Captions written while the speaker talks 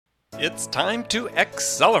It's time to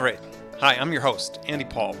accelerate. Hi, I'm your host, Andy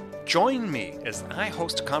Paul. Join me as I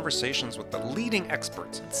host conversations with the leading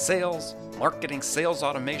experts in sales, marketing, sales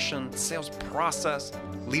automation, sales process,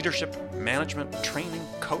 leadership, management, training,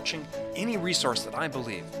 coaching, any resource that I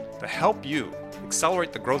believe to help you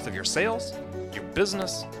accelerate the growth of your sales, your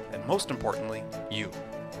business, and most importantly, you.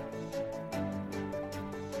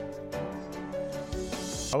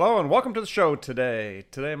 Hello and welcome to the show today.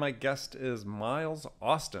 Today my guest is Miles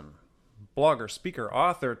Austin, blogger, speaker,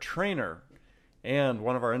 author, trainer, and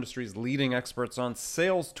one of our industry's leading experts on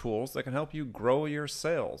sales tools that can help you grow your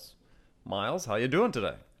sales. Miles, how you doing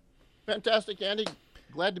today? Fantastic, Andy.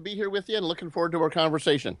 Glad to be here with you and looking forward to our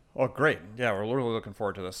conversation. Oh, great. Yeah, we're really looking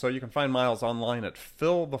forward to this. So you can find Miles online at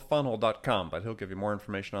fillthefunnel.com, but he'll give you more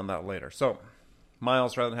information on that later. So,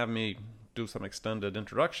 Miles, rather than having me do some extended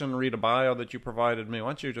introduction, read a bio that you provided me, why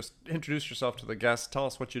don't you just introduce yourself to the guests, tell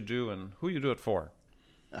us what you do and who you do it for.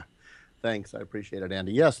 Thanks. I appreciate it,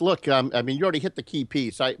 Andy. Yes, look, you already hit the key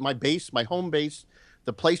piece. My home base,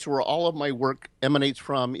 the place where all of my work emanates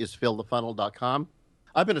from is fillthefunnel.com.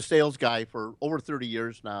 I've been a sales guy for over 30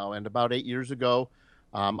 years now, and about 8 years ago,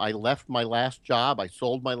 I left my last job. I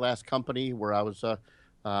sold my last company where I was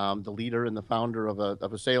the leader and the founder of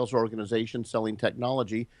a sales organization selling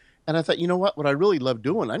technology. And I thought, you know what I really love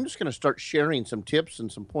doing? I'm just going to start sharing some tips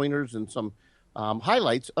and some pointers and some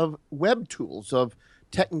highlights of web tools, of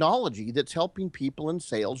technology that's helping people in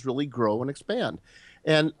sales really grow and expand.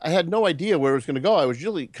 And I had no idea where it was going to go. I was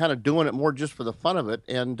really kind of doing it more just for the fun of it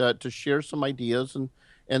and to share some ideas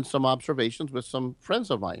and some observations with some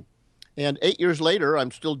friends of mine. And 8 years later,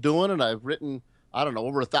 I'm still doing it. I've written,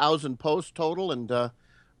 over 1,000 posts total, and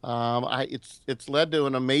it's led to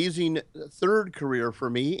an amazing third career for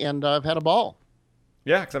me, and I've had a ball.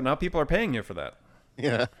 Yeah, except now people are paying you for that.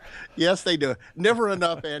 Yeah. Yes, they do. Never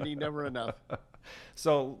enough, Andy, never enough.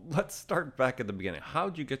 So let's start back at the beginning. How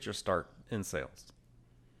did you get your start in sales?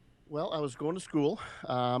 Well, I was going to school.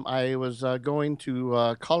 I was going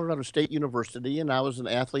to Colorado State University, and I was an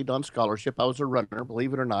athlete on scholarship. I was a runner,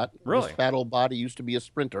 believe it or not. Really? This fat old body used to be a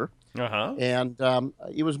sprinter. Uh-huh. And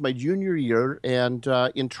it was my junior year, and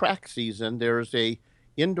in track season, there's a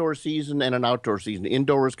indoor season and an outdoor season.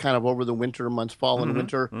 Indoor is kind of over the winter months, fall and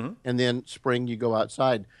winter, and then spring you go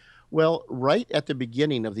outside. Well, right at the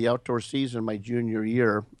beginning of the outdoor season, my junior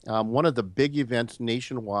year, one of the big events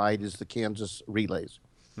nationwide is the Kansas Relays.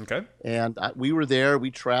 Okay. And we were there.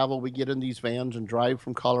 We travel. We get in these vans and drive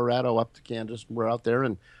from Colorado up to Kansas. And we're out there.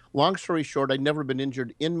 And long story short, I'd never been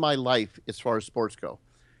injured in my life as far as sports go.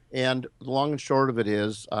 And the long and short of it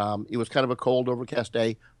is, it was kind of a cold, overcast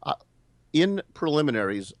day. In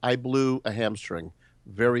preliminaries, I blew a hamstring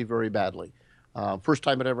very, very badly. First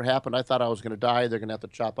time it ever happened, I thought I was going to die. They're going to have to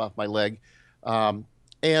chop off my leg.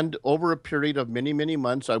 And over a period of many, many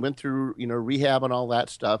months, I went through, rehab and all that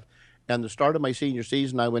stuff. And the start of my senior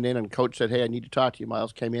season, I went in and coach said, "Hey, I need to talk to you."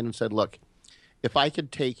 Miles came in and said, "Look, if I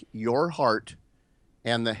could take your heart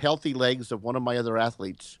and the healthy legs of one of my other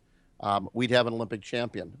athletes, we'd have an Olympic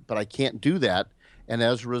champion. But I can't do that. And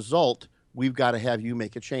as a result, we've got to have you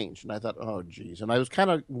make a change." And I thought, oh, geez. And I was kind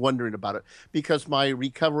of wondering about it because my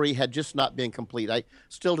recovery had just not been complete. I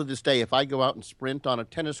still to this day, if I go out and sprint on a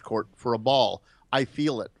tennis court for a ball, I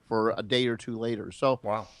feel it for a day or two later. So,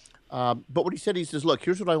 wow. But what he says, look,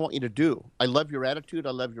 here's what I want you to do. I love your attitude.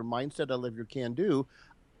 I love your mindset. I love your can-do.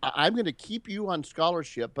 I'm going to keep you on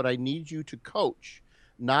scholarship, but I need you to coach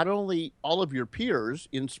not only all of your peers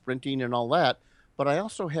in sprinting and all that, but I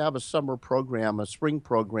also have a summer program, a spring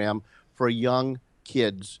program for young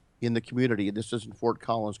kids in the community. This is in Fort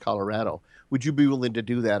Collins, Colorado. Would you be willing to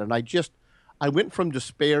do that? And I went from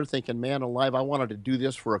despair thinking, man alive, I wanted to do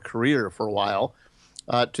this for a career for a while,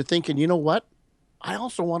 to thinking, you know what? I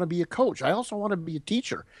also want to be a coach. I also want to be a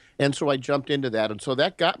teacher. And so I jumped into that. And so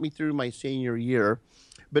that got me through my senior year.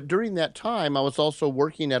 But during that time, I was also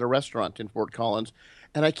working at a restaurant in Fort Collins.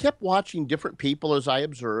 And I kept watching different people as I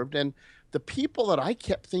observed. And the people that I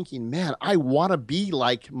kept thinking, man, I want to be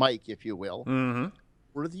like Mike, if you will,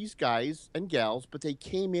 were these guys and gals. But they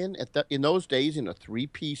came in in those days in a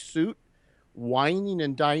three-piece suit, whining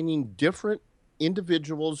and dining different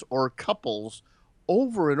individuals or couples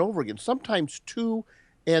over and over again, sometimes 2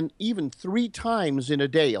 and even 3 times in a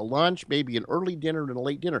day, a lunch, maybe an early dinner and a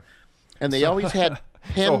late dinner. And they always had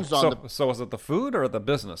pens on the... So was it the food or the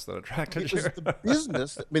business that attracted you? It was the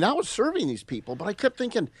business. I mean, I was serving these people, but I kept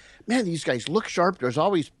thinking, man, these guys look sharp. There's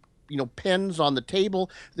always, pens on the table.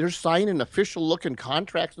 They're signing official looking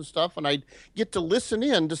contracts and stuff. And I'd get to listen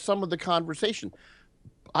in to some of the conversation.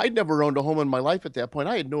 I'd never owned a home in my life at that point.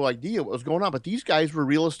 I had no idea what was going on, but these guys were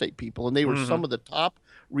real estate people, and they were some of the top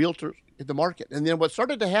realtors in the market. And then what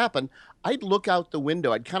started to happen, I'd look out the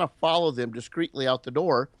window, I'd kind of follow them discreetly out the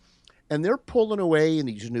door, and they're pulling away in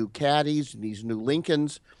these new Caddies and these new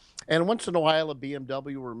Lincolns, and once in a while a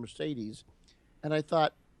BMW or a Mercedes. And I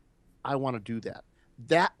thought, I want to do that.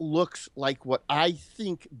 That looks like what I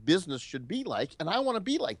think business should be like, and I want to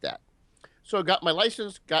be like that. So I got my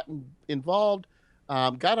license, got involved,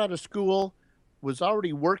 got out of school, was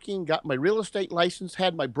already working, got my real estate license,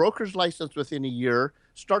 had my broker's license within a year,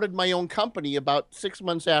 started my own company about 6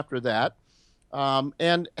 months after that,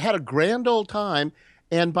 and had a grand old time.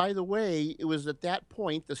 And by the way, it was at that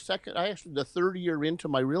point, the third year into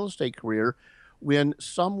my real estate career, when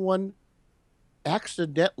someone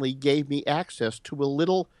accidentally gave me access to a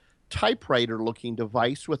little typewriter looking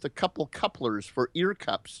device with a couple couplers for ear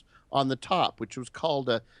cups on the top, which was called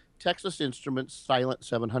a Texas Instruments Silent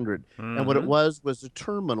 700. And what it was a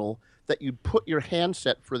terminal that you'd put your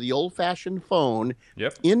handset for the old-fashioned phone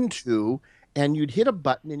into, and you'd hit a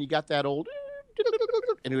button, and you got that old,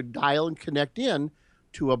 and it would dial and connect in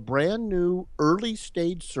to a brand new early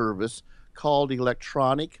stage service called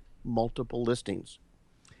Electronic Multiple Listings.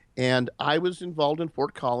 And I was involved in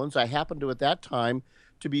Fort Collins. I happened to, at that time,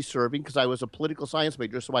 to be serving, because I was a political science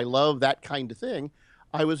major, so I love that kind of thing.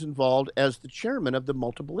 I was involved as the chairman of the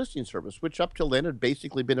Multiple Listing Service, which up till then had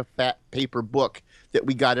basically been a fat paper book that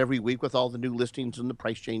we got every week with all the new listings and the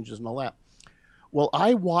price changes and all that. Well,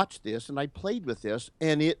 I watched this and I played with this,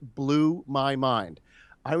 and it blew my mind.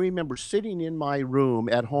 I remember sitting in my room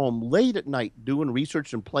at home late at night doing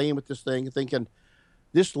research and playing with this thing and thinking,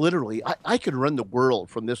 this literally, I could run the world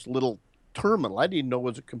from this little terminal. I didn't know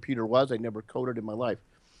what a computer was. I never coded in my life.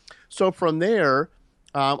 So from there,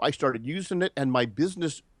 I started using it, and my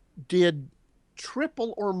business did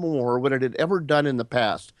triple or more what it had ever done in the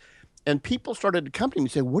past. And people started to come to me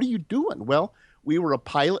and say, what are you doing? Well, we were a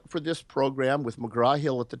pilot for this program with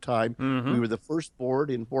McGraw-Hill at the time. We were the first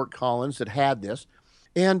board in Fort Collins that had this.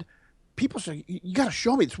 And people say, you got to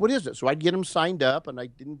show me this. What is it? So I'd get them signed up, and I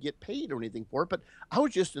didn't get paid or anything for it, but I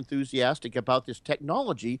was just enthusiastic about this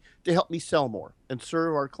technology to help me sell more and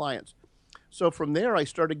serve our clients. So from there, I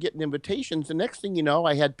started getting invitations. The next thing you know,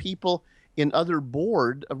 I had people in other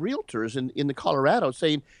board of realtors in the Colorado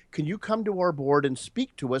saying, can you come to our board and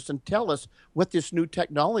speak to us and tell us what this new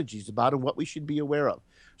technology is about and what we should be aware of?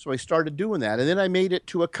 So I started doing that. And then I made it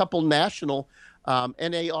to a couple national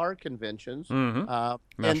NAR conventions.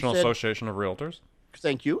 National Association of Realtors.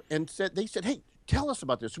 Thank you. And they said, hey, tell us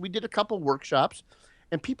about this. So we did a couple workshops,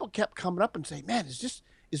 and people kept coming up and saying, man, is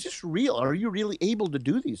this real? Are you really able to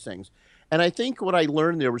do these things? And I think what I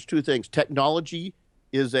learned there was two things. Technology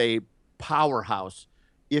is a powerhouse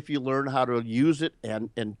if you learn how to use it and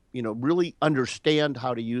really understand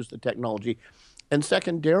how to use the technology. And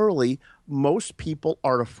secondarily, most people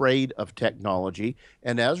are afraid of technology,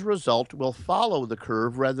 and as a result will follow the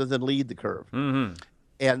curve rather than lead the curve.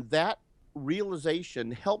 And that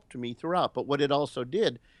realization helped me throughout. But what it also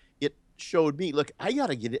did, it showed me, look, I got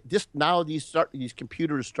to get it. Now these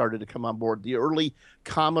computers started to come on board, the early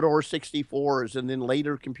Commodore 64s, and then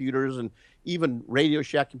later computers, and even Radio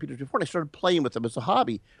Shack computers before. And I started playing with them as a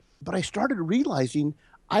hobby. But I started realizing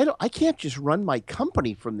I can't just run my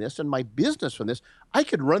company from this and my business from this. I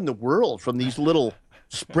could run the world from these little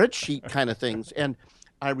spreadsheet kind of things. And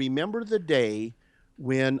I remember the day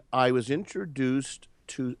when I was introduced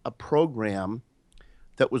to a program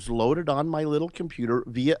that was loaded on my little computer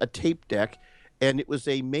via a tape deck, and it was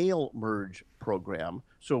a mail merge program.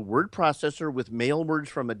 So a word processor with mail merge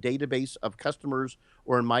from a database of customers,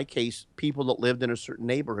 or in my case, people that lived in a certain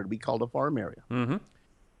neighborhood we called a farm area. And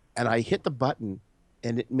I hit the button,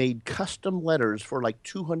 and it made custom letters for like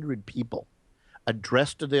 200 people,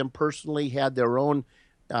 addressed to them personally, had their own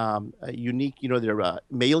unique, their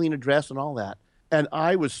mailing address and all that. And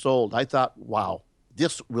I was sold. I thought, wow,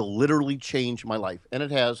 this will literally change my life. And it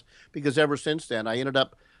has, because ever since then, I ended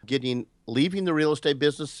up leaving the real estate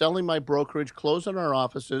business, selling my brokerage, closing our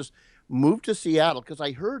offices, moved to Seattle because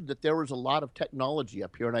I heard that there was a lot of technology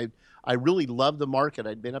up here. And I really loved the market.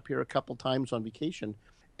 I'd been up here a couple times on vacation.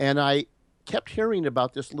 And I kept hearing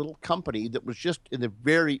about this little company that was just in the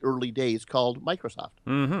very early days called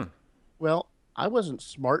Microsoft. Well, I wasn't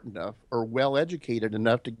smart enough or well educated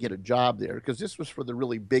enough to get a job there, because this was for the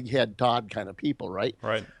really big head Todd kind of people, right?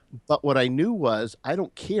 Right. But what I knew was I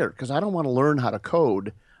don't care, because I don't want to learn how to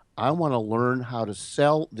code. I want to learn how to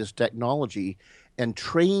sell this technology and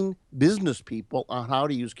train business people on how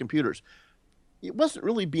to use computers. It wasn't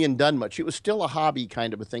really being done much. It was still a hobby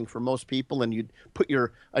kind of a thing for most people. And you'd put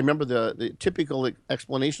I remember the typical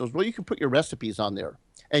explanation was, well, you can put your recipes on there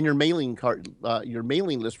and your mailing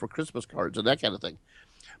list for Christmas cards and that kind of thing.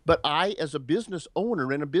 But I, as a business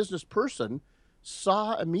owner and a business person,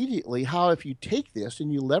 saw immediately how if you take this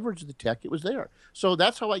and you leverage the tech, it was there. So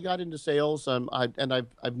that's how I got into sales.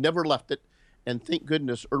 I've never left it. And thank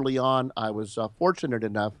goodness early on, I was fortunate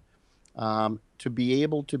enough to be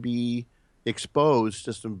able to be exposed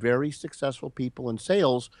to some very successful people in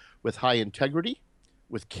sales with high integrity,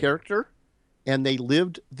 with character, and they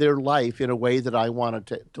lived their life in a way that I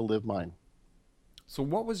wanted to live mine. So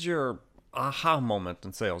what was your aha moment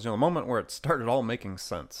in sales? The moment where it started all making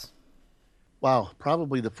sense. Wow,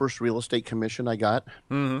 probably the first real estate commission I got.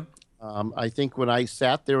 Mm-hmm. I think when I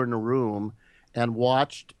sat there in a room and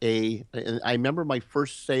watched and I remember my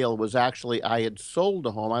first sale was actually I had sold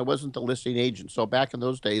a home. I wasn't the listing agent. So back in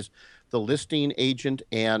those days, the listing agent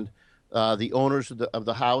and the owners of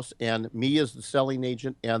the house and me as the selling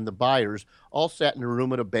agent and the buyers all sat in a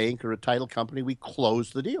room at a bank or a title company. We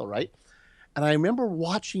closed the deal, right? And I remember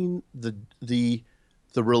watching the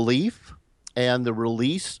relief and the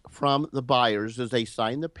release from the buyers as they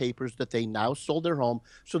signed the papers that they now sold their home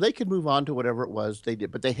so they could move on to whatever it was they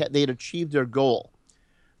did. But they had achieved their goal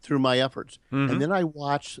through my efforts. Mm-hmm. And then I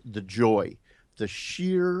watched the joy, the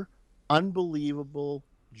sheer unbelievable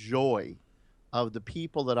joy of the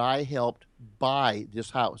people that I helped buy this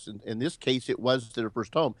house. And in this case, it was their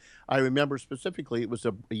first home. I remember specifically, it was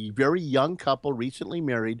a very young couple, recently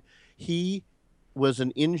married. He was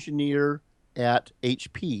an engineer at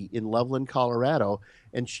HP in Loveland, Colorado,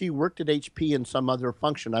 and she worked at HP in some other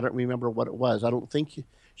function. I don't remember what it was. I don't think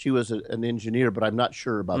she was an engineer, but I'm not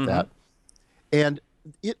sure about that. And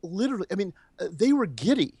it literally, I mean, they were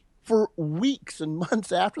giddy for weeks and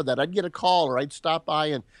months after that. I'd get a call or I'd stop by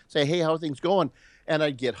and say, hey, how are things going? And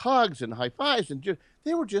I'd get hugs and high fives, and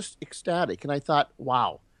they were just ecstatic. And I thought,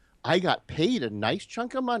 wow, I got paid a nice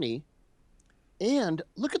chunk of money. And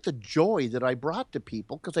look at the joy that I brought to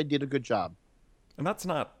people because I did a good job. And that's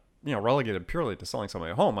not, relegated purely to selling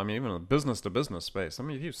somebody a home. I mean, even in the business to business space. I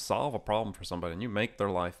mean, if you solve a problem for somebody and you make their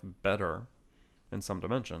life better in some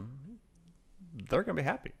dimension, they're going to be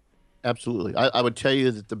happy. Absolutely. I would tell you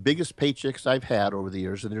that the biggest paychecks I've had over the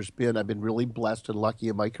years, and I've been really blessed and lucky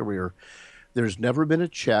in my career, there's never been a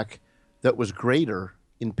check that was greater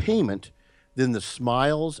in payment than the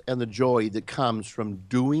smiles and the joy that comes from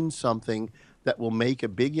doing something that will make a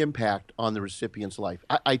big impact on the recipient's life.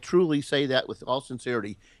 I truly say that with all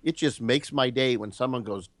sincerity. It just makes my day when someone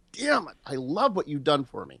goes, damn it, I love what you've done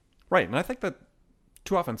for me. Right. And I think that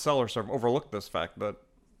too often sellers sort of overlook this fact that,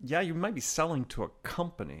 yeah, you might be selling to a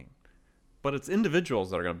company, but it's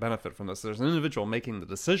individuals that are going to benefit from this. There's an individual making the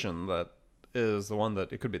decision that is the one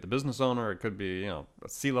that, it could be the business owner, it could be, a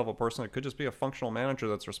C-level person, it could just be a functional manager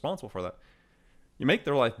that's responsible for that. You make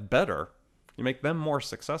their life better, you make them more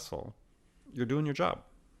successful, you're doing your job.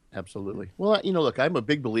 Absolutely. Well, look, I'm a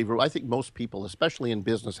big believer. I think most people, especially in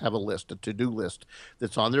business, have a list, a to-do list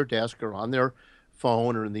that's on their desk or on their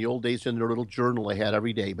phone or in the old days in their little journal they had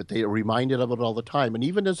every day, but they are reminded of it all the time. And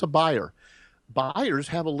even as a buyer, buyers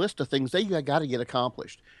have a list of things they got to get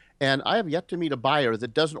accomplished. And I have yet to meet a buyer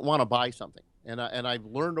that doesn't want to buy something. And I've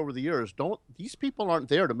learned over the years, these people aren't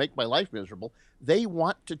there to make my life miserable. They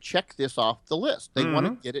want to check this off the list. They want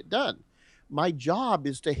to get it done. My job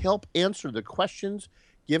is to help answer the questions,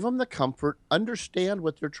 give them the comfort, understand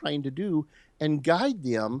what they're trying to do, and guide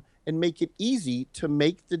them and make it easy to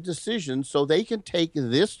make the decision so they can take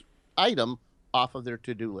this item off of their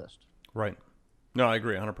to-do list. Right. No, I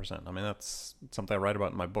agree 100%. I mean, that's something I write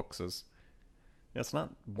about in my books is it's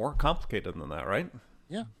not more complicated than that, right?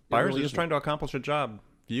 Yeah. Buyers really are just isn't. trying to accomplish a job.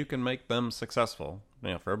 If you can make them successful, for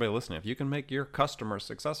everybody listening, if you can make your customers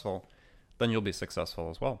successful, then you'll be successful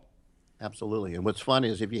as well. Absolutely. And what's fun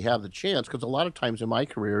is if you have the chance, because a lot of times in my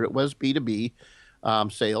career, it was B2B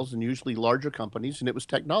sales and usually larger companies, and it was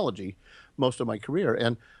technology most of my career.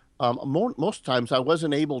 And most times I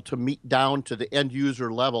wasn't able to meet down to the end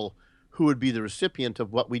user level who would be the recipient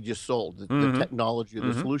of what we just sold, the technology or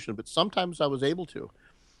the solution. But sometimes I was able to.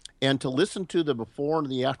 And to listen to the before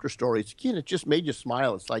and the after stories, again, it just made you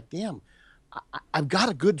smile. It's like, damn, I've got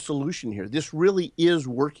a good solution here. This really is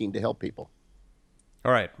working to help people.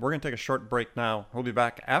 All right, we're going to take a short break now. We'll be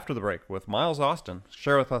back after the break with Miles Austin,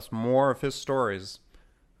 share with us more of his stories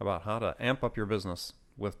about how to amp up your business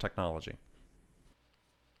with technology.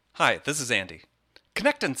 Hi, this is Andy.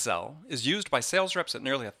 Connect and Sell is used by sales reps at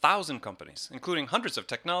nearly 1,000 companies, including hundreds of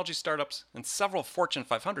technology startups and several Fortune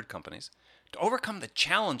 500 companies, to overcome the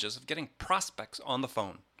challenges of getting prospects on the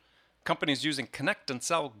phone. Companies using Connect and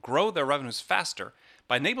Sell grow their revenues faster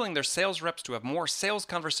by enabling their sales reps to have more sales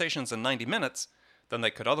conversations in 90 minutes than they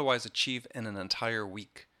could otherwise achieve in an entire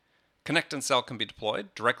week. Connect and Sell can be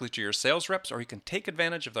deployed directly to your sales reps, or you can take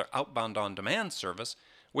advantage of their outbound on-demand service,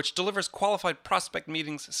 which delivers qualified prospect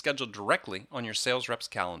meetings scheduled directly on your sales reps'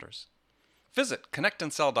 calendars. Visit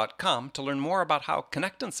connectandsell.com to learn more about how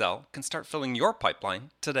Connect and Sell can start filling your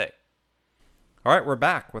pipeline today. All right, we're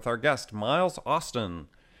back with our guest, Miles Austin.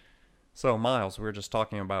 So, Miles, we were just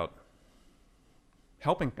talking about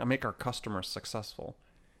helping make our customers successful.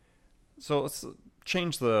 So let's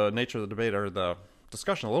change the nature of the debate or the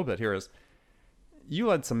discussion a little bit here. Is you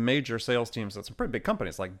led some major sales teams at some pretty big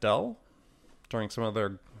companies like Dell during some of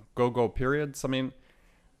their go-go periods. I mean,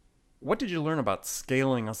 what did you learn about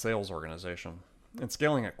scaling a sales organization and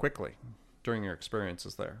scaling it quickly during your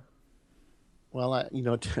experiences there? Well, I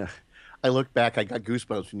look back, I got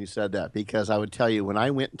goosebumps when you said that, because I would tell you, when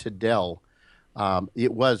I went to Dell,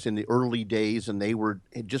 it was in the early days, and they were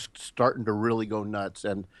just starting to really go nuts.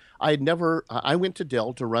 And I went to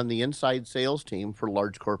Dell to run the inside sales team for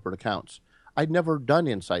large corporate accounts. I'd never done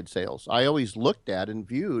inside sales. I always looked at and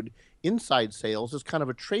viewed inside sales as kind of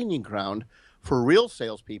a training ground for real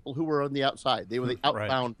salespeople who were on the outside. They were the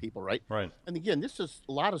outbound people, right? Right. And again,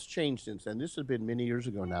 a lot has changed since then. This has been many years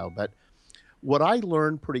ago now. But what I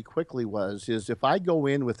learned pretty quickly is if I go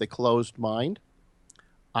in with a closed mind,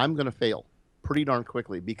 I'm going to fail pretty darn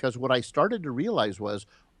quickly, because what I started to realize was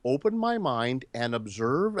open my mind and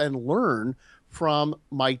observe and learn from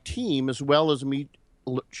my team, as well as me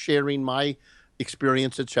sharing my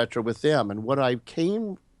experience, etc., with them. And what I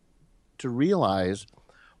came to realize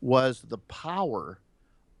was the power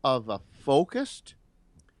of a focused,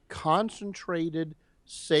 concentrated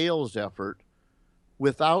sales effort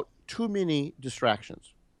without too many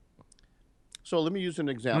distractions. So let me use an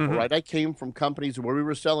example, right? I came from companies where we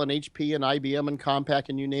were selling HP and IBM and Compaq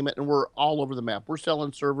and you name it, and we're all over the map. We're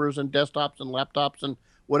selling servers and desktops and laptops and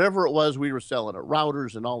whatever it was, we were selling it,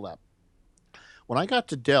 routers and all that. When I got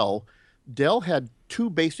to Dell, Dell had two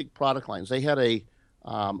basic product lines. They had a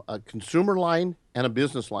consumer line and a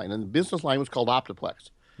business line, and the business line was called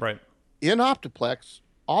Optiplex. Right. In Optiplex,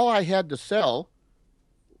 all I had to sell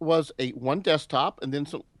was one desktop and then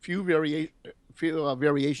some few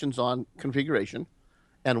variations on configuration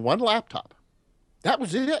and one laptop. That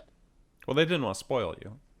was it. Well, they didn't want to spoil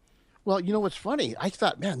you. Well, you know what's funny? I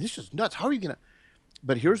thought, man, this is nuts. How are you going to?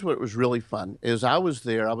 But here's what was really fun is I was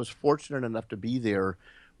there. I was fortunate enough to be there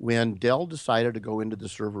when Dell decided to go into the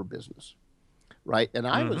server business, right? And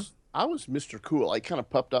I was Mr. Cool. I kind of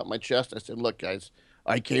puffed out my chest. I said, look, guys,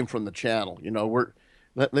 I came from the channel.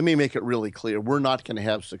 Let me make it really clear. We're not going to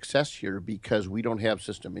have success here because we don't have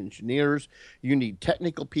system engineers. You need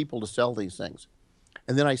technical people to sell these things.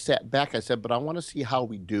 And then I sat back. I said, but I want to see how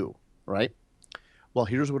we do, right? Well,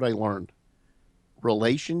 here's what I learned.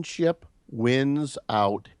 Relationship wins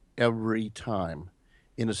out every time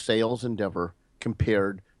in a sales endeavor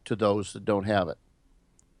compared to those that don't have it.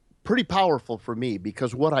 Pretty powerful for me,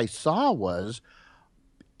 because what I saw was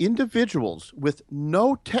individuals with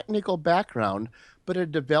no technical background, but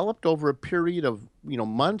had developed over a period of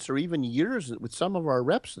months or even years with some of our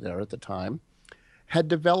reps there at the time, had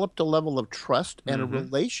developed a level of trust and a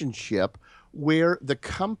relationship where the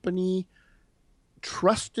company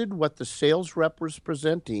trusted what the sales rep was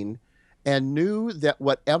presenting and knew that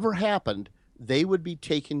whatever happened, they would be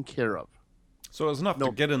taken care of. So it was enough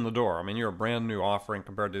to get in the door. I mean, you're a brand new offering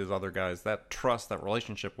compared to these other guys. That trust, that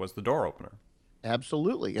relationship was the door opener.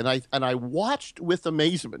 Absolutely. And I watched with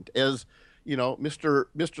amazement as, Mr.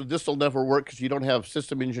 This will never work because you don't have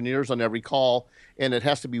system engineers on every call and it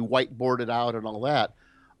has to be whiteboarded out and all that.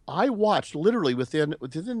 I watched literally within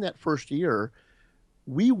that first year,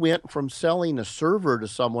 we went from selling a server to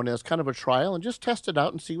someone as kind of a trial and just test it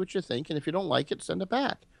out and see what you think. And if you don't like it, send it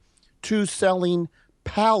back, to selling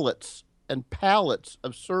pallets and pallets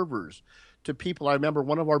of servers to people. I remember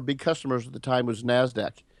one of our big customers at the time was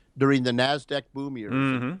NASDAQ during the NASDAQ boom years,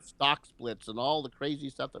 and stock splits and all the crazy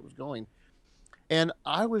stuff that was going. And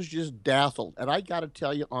I was just dazzled. And I got to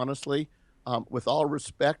tell you, honestly, with all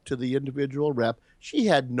respect to the individual rep, she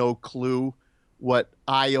had no clue what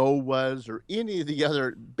I/O was or any of the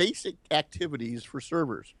other basic activities for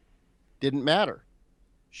servers. Didn't matter.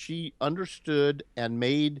 She understood and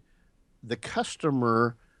made the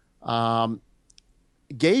customer,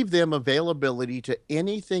 gave them availability to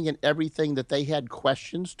anything and everything that they had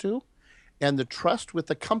questions to. And the trust with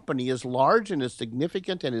the company, as large and as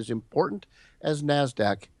significant and as important as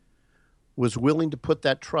NASDAQ, was willing to put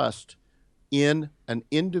that trust in an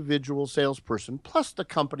individual salesperson, plus the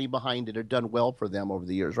company behind it had done well for them over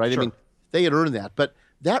the years, right? Sure. I mean, they had earned that, but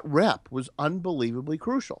that rep was unbelievably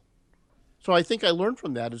crucial. So I think I learned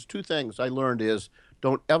from that is two things. I learned is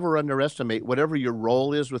don't ever underestimate whatever your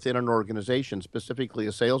role is within an organization, specifically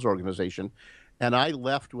a sales organization. And I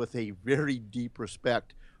left with a very deep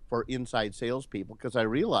respect for inside salespeople because I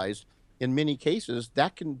realized in many cases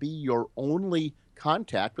that can be your only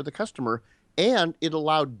contact with the customer. And it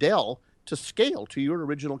allowed Dell to scale to your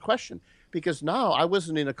original question because now I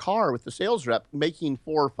wasn't in a car with the sales rep making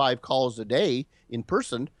 4 or 5 calls a day in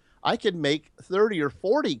person. I could make 30 or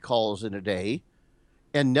 40 calls in a day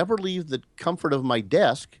and never leave the comfort of my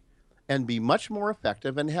desk and be much more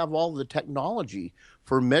effective and have all the technology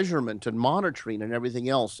for measurement and monitoring and everything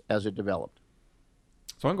else as it developed.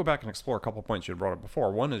 So I'm going to go back and explore a couple of points you had brought up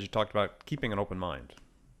before. One is you talked about keeping an open mind.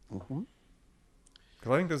 Mm-hmm.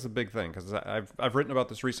 Because I think this is a big thing. Because I've written about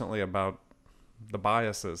this recently about the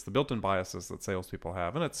biases, the built-in biases that salespeople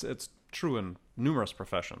have, and it's true in numerous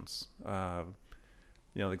professions.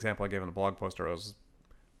 The example I gave in the blog post was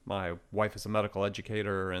my wife is a medical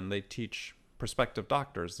educator, and they teach prospective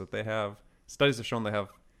doctors that they have studies have shown they have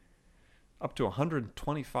up to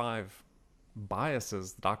 125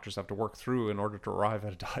 biases the doctors have to work through in order to arrive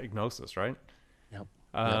at a diagnosis, right? Yep.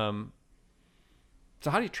 So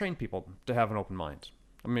how do you train people to have an open mind?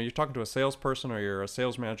 I mean, you're talking to a salesperson or you're a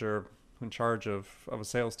sales manager in charge of a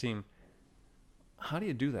sales team. How do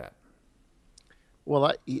you do that?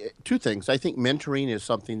 Well, two things. I think mentoring is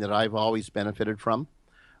something that I've always benefited from.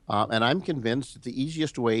 And I'm convinced that the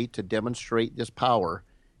easiest way to demonstrate this power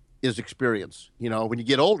is experience. When you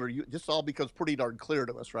get older, this all becomes pretty darn clear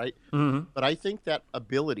to us, right? Mm-hmm. But I think that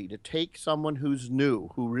ability to take someone who's new,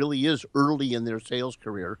 who really is early in their sales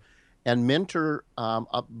career, and mentor,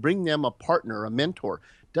 bring them a partner, a mentor.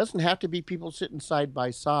 Doesn't have to be people sitting side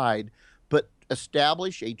by side, but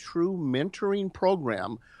establish a true mentoring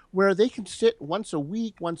program where they can sit once a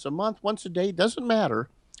week, once a month, once a day, doesn't matter,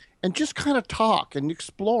 and just kind of talk and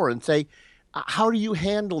explore and say, how are you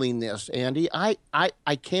handling this, Andy? I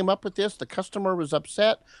came up with this. The customer was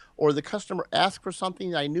upset, or the customer asked for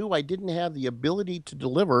something I knew I didn't have the ability to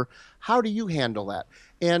deliver. How do you handle that?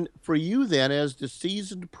 And for you then, as the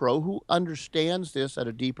seasoned pro who understands this at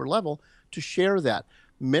a deeper level, to share that.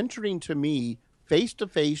 Mentoring to me,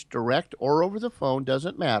 face-to-face, direct, or over the phone,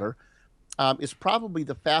 doesn't matter, is probably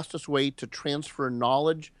the fastest way to transfer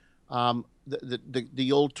knowledge,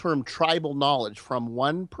 the old term tribal knowledge from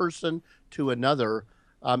one person to another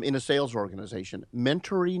in a sales organization.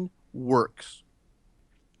 Mentoring works.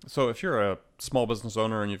 So if you're a small business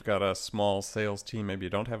owner and you've got a small sales team, maybe you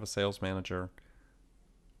don't have a sales manager,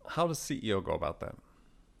 how does CEO go about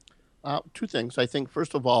that? Two things. I think,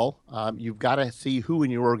 first of all, you've got to see who in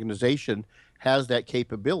your organization has that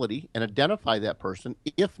capability and identify that person.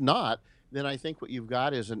 If not, then I think what you've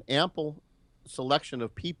got is an ample selection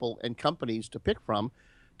of people and companies to pick from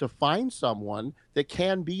to find someone that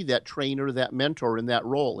can be that trainer, that mentor in that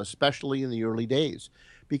role, especially in the early days.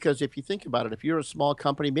 Because if you think about it, if you're a small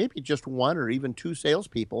company, maybe just 1 or even 2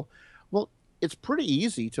 salespeople, well, it's pretty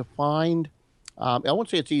easy to find. I won't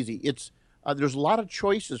say it's easy. There's a lot of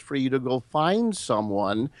choices for you to go find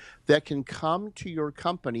someone that can come to your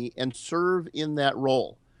company and serve in that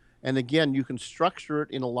role. And again, you can structure it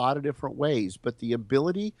in a lot of different ways, but the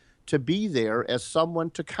ability to be there as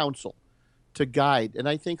someone to counsel, to guide. And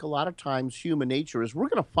I think a lot of times human nature is we're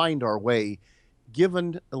going to find our way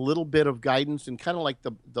given a little bit of guidance, and kind of like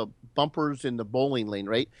the bumpers in the bowling lane,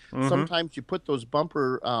 right? Mm-hmm. Sometimes you put those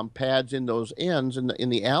bumper pads in those ends in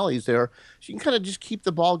the alleys there, so you can kind of just keep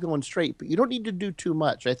the ball going straight, but you don't need to do too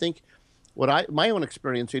much. I think my own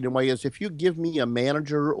experience anyway is if you give me a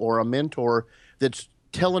manager or a mentor that's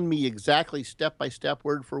telling me exactly step by step,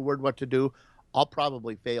 word for word what to do, I'll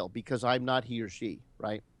probably fail because I'm not he or she,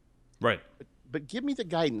 right? Right. But give me the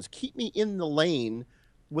guidance. Keep me in the lane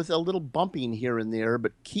with a little bumping here and there,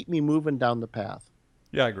 but keep me moving down the path.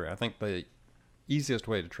 Yeah, I agree. I think the easiest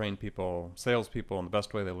way to train people, salespeople, and the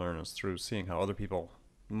best way they learn is through seeing how other people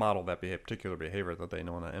model that particular behavior that they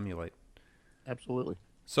want to emulate. Absolutely.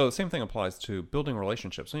 So the same thing applies to building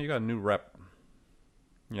relationships. So you got a new rep.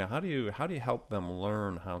 Yeah, how do you help them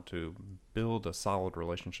learn how to build a solid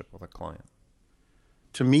relationship with a client?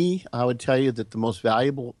 To me, I would tell you that the most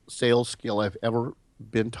valuable sales skill I've ever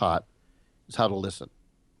been taught is how to listen.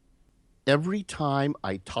 Every time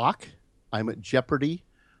I talk, I'm at jeopardy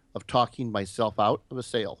of talking myself out of a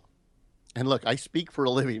sale. And look, I speak for a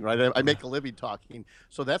living, right? I make a living talking.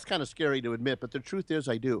 So that's kind of scary to admit, but the truth is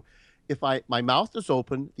I do. If my mouth is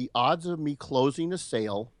open, the odds of me closing a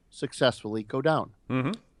sale successfully go down.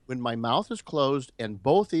 Mm-hmm. When my mouth is closed and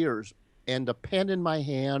both ears and a pen in my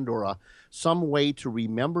hand or some way to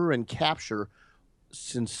remember and capture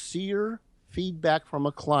sincere feedback from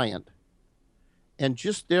a client and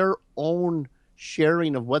just their own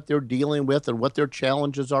sharing of what they're dealing with and what their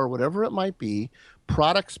challenges are, whatever it might be,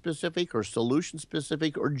 product specific or solution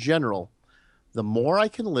specific or general, the more I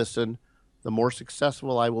can listen, the more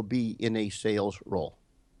successful I will be in a sales role.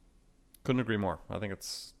 Couldn't agree more. I think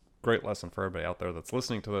it's a great lesson for everybody out there that's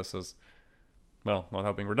listening to this is, well,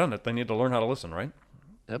 not being redundant, they need to learn how to listen, right?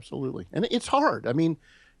 Absolutely. And it's hard. I mean,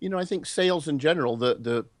 I think sales in general,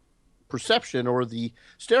 the perception or the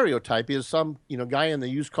stereotype is some, guy in the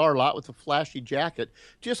used car lot with a flashy jacket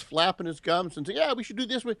just flapping his gums and saying, yeah, we should do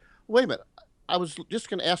this. Wait a minute. I was just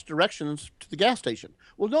going to ask directions to the gas station.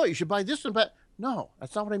 Well, no, you should buy this and that. No,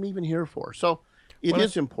 that's not what I'm even here for. So it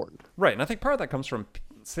is important. Right. And I think part of that comes from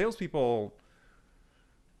salespeople,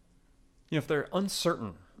 if they're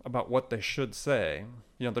uncertain about what they should say,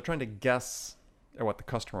 they're trying to guess at what the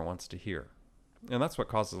customer wants to hear. And that's what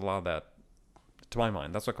causes a lot of that, to my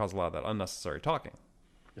mind, that's what causes a lot of that unnecessary talking.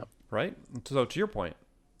 Yep. Right? So to your point,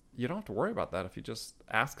 you don't have to worry about that if you just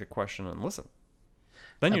ask a question and listen.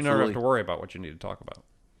 Then you never have to worry about what you need to talk about.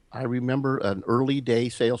 I remember an early day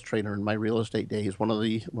sales trainer in my real estate days. One of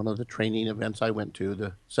the training events I went to,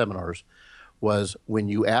 the seminars, was when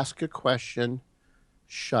you ask a question,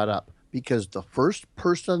 shut up. Because the first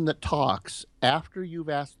person that talks after you've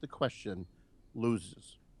asked the question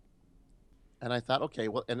loses. And I thought, okay,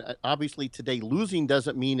 well, and obviously today losing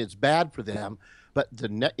doesn't mean it's bad for them, but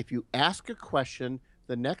if you ask a question,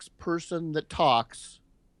 the next person that talks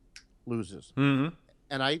loses. Mm-hmm.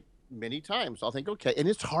 And many times I'll think, okay, and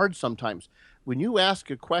it's hard sometimes when you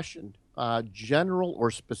ask a question, general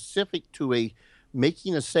or specific to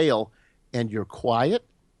making a sale, and you're quiet,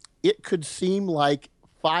 it could seem like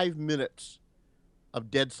 5 minutes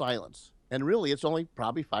of dead silence. And really, it's only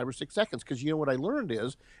probably 5 or 6 seconds, because what I learned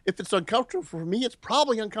is if it's uncomfortable for me, it's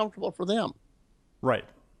probably uncomfortable for them. Right.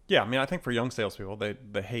 Yeah. I mean, I think for young salespeople,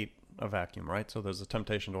 they hate a vacuum, right? So there's a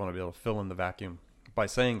temptation to want to be able to fill in the vacuum by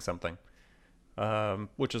saying something,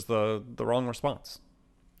 which is the wrong response.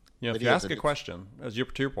 If you ask a question, to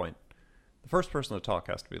your point, the first person to talk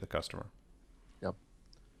has to be the customer. Yep.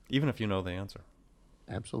 Even if you know the answer.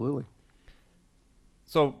 Absolutely.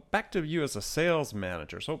 So back to you as a sales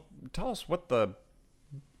manager. So tell us what the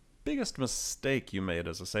biggest mistake you made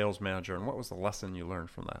as a sales manager, and what was the lesson you learned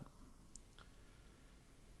from that?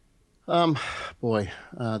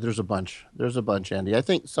 There's a bunch. There's a bunch, Andy. I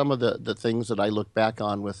think some of the things that I look back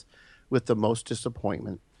on with the most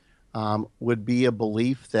disappointment would be a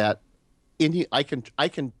belief that I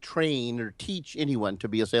can train or teach anyone to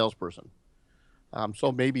be a salesperson.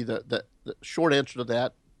 So maybe the short answer to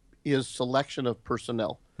that is selection of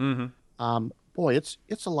personnel. Mm-hmm.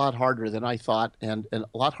 It's a lot harder than I thought, and a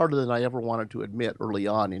lot harder than I ever wanted to admit early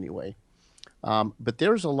on anyway. But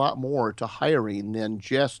there's a lot more to hiring than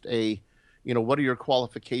just what are your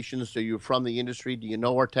qualifications? Are you from the industry? Do you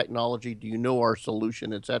know our technology? Do you know our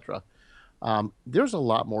solution, etc.? There's a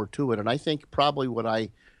lot more to it. And I think probably what I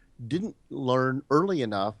didn't learn early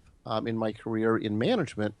enough in my career in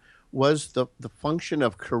management was the function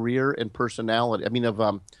of career and personality. I mean,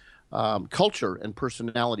 of culture and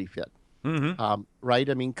personality fit. Mm-hmm. Right?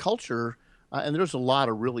 I mean, culture, and there's a lot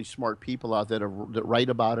of really smart people out there that write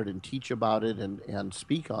about it and teach about it and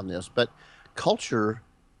speak on this, but culture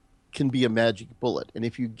can be a magic bullet. And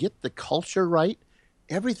if you get the culture right,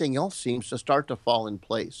 everything else seems to start to fall in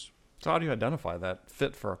place. So how do you identify that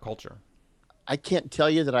fit for a culture? I can't tell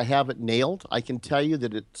you that I have it nailed. I can tell you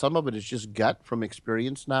that some of it is just gut from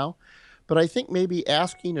experience now. But I think maybe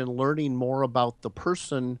asking and learning more about the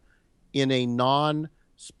person in a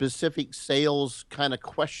non-specific sales kind of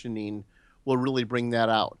questioning will really bring that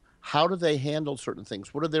out. How do they handle certain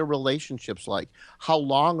things? What are their relationships like? How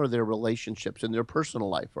long are their relationships in their personal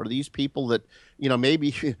life? Are these people that,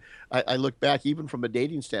 maybe I look back even from a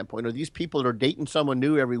dating standpoint, are these people that are dating someone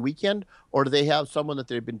new every weekend, or do they have someone that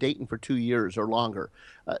they've been dating for 2 years or longer?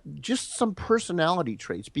 Just some personality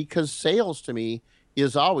traits, because sales to me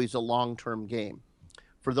is always a long-term game.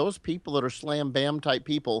 For those people that are slam bam type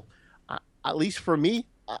people, at least for me,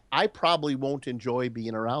 I probably won't enjoy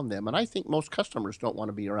being around them. And I think most customers don't want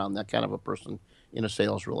to be around that kind of a person in a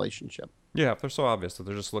sales relationship. Yeah, if they're so obvious that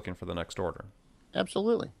they're just looking for the next order.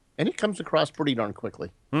 Absolutely. And it comes across pretty darn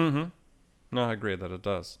quickly. Mm-hmm. No, I agree that it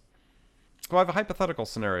does. Well, I have a hypothetical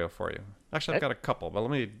scenario for you. Actually, I've got a couple, but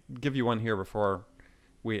let me give you one here before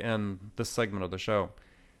we end this segment of the show.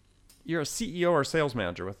 You're a CEO or sales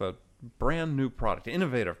manager with a brand new product,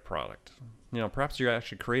 innovative product. Perhaps you're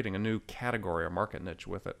actually creating a new category or market niche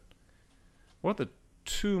with it. What are the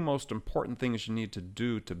two most important things you need to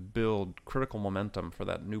do to build critical momentum for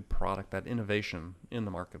that new product, that innovation in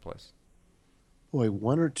the marketplace? Boy,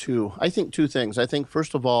 one or two. I think two things. I think,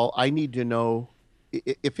 first of all, I need to know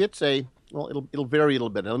if it's it'll vary a little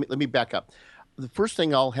bit. Let me back up. The first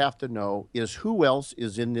thing I'll have to know is who else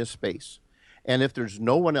is in this space. And if there's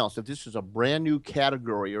no one else, if this is a brand new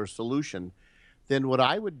category or solution, then what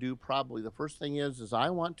I would do probably the first thing is I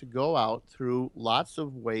want to go out through lots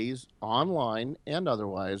of ways, online and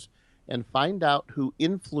otherwise, and find out who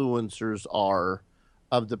influencers are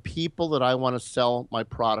of the people that I want to sell my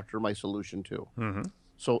product or my solution to. Mm-hmm.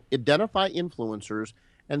 So identify influencers.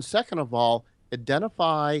 And second of all,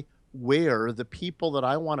 identify where the people that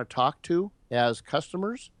I want to talk to as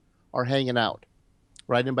customers are hanging out,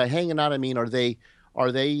 right? And by hanging out, I mean, are they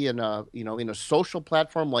in a, in a social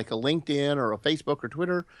platform like a LinkedIn or a Facebook or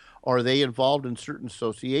Twitter? Or are they involved in certain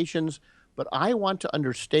associations? But I want to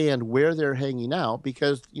understand where they're hanging out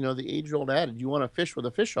because, the age-old adage, you want to fish where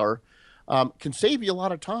the fish are, can save you a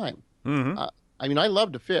lot of time. Mm-hmm. I mean, I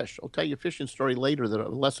love to fish. I'll tell you a fishing story later, that a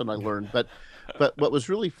lesson I learned. But what was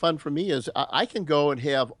really fun for me is I can go and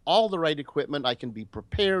have all the right equipment. I can be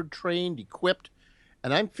prepared, trained, equipped,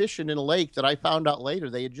 and I'm fishing in a lake that I found out later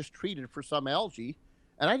they had just treated for some algae,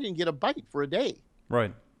 and I didn't get a bite for a day.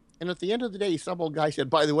 Right. And at the end of the day, some old guy said,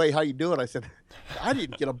 "By the way, how you doing?" I said, "I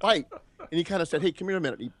didn't get a bite." And he kind of said, "Hey, come here a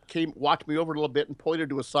minute." He walked me over a little bit and pointed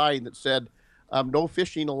to a sign that said, "No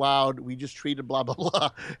fishing allowed. We just treated blah, blah, blah."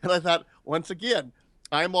 And I thought, once again,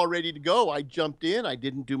 I'm all ready to go. I jumped in. I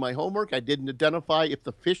didn't do my homework. I didn't identify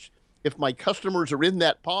if my customers are in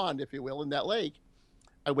that pond, if you will, in that lake.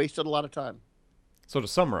 I wasted a lot of time. So to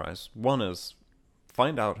summarize, one is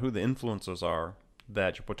find out who the influencers are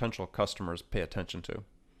that your potential customers pay attention to.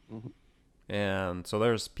 Mm-hmm. And so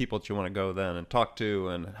there's people that you want to go then and talk to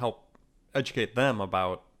and help educate them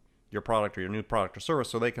about your product or your new product or service,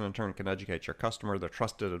 so they can in turn educate your customer. They're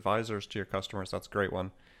trusted advisors to your customers. That's a great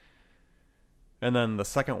one. And then the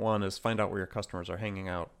second one is find out where your customers are hanging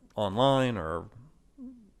out online or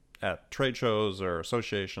at trade shows or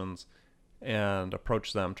associations, and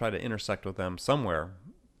approach them, try to intersect with them somewhere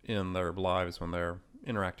in their lives when they're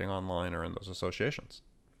interacting online or in those associations.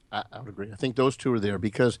 I would agree. I think those two are there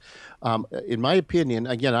because, in my opinion,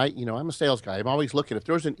 again, I'm a sales guy. I'm always looking. If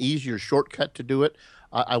there's an easier shortcut to do it,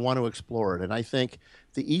 I want to explore it. And I think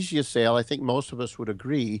the easiest sale, I think most of us would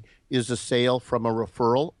agree, is a sale from a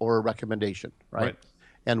referral or a recommendation, right?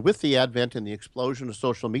 And with the advent and the explosion of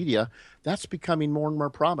social media, that's becoming more and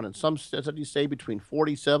more prominent. Some studies say between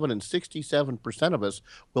 47 and 67% of us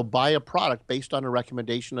will buy a product based on a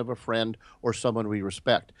recommendation of a friend or someone we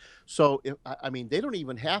respect. So, they don't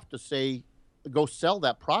even have to say, go sell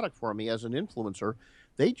that product for me as an influencer.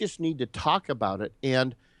 They just need to talk about it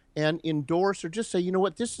and endorse or just say, you know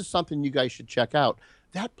what, this is something you guys should check out.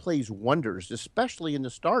 That plays wonders, especially in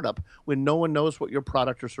the startup when no one knows what your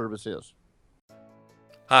product or service is.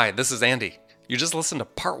 Hi, this is Andy. You just listened to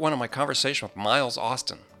part 1 of my conversation with Miles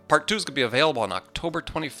Austin. Part 2 is going to be available on October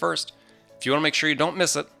 21st. If you want to make sure you don't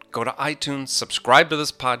miss it, go to iTunes, subscribe to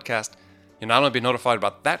this podcast. You'll not only be notified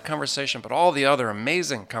about that conversation, but all the other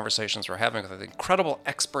amazing conversations we're having with incredible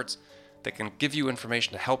experts that can give you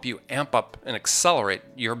information to help you amp up and accelerate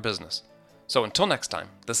your business. So until next time,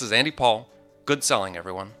 this is Andy Paul. Good selling,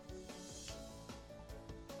 everyone.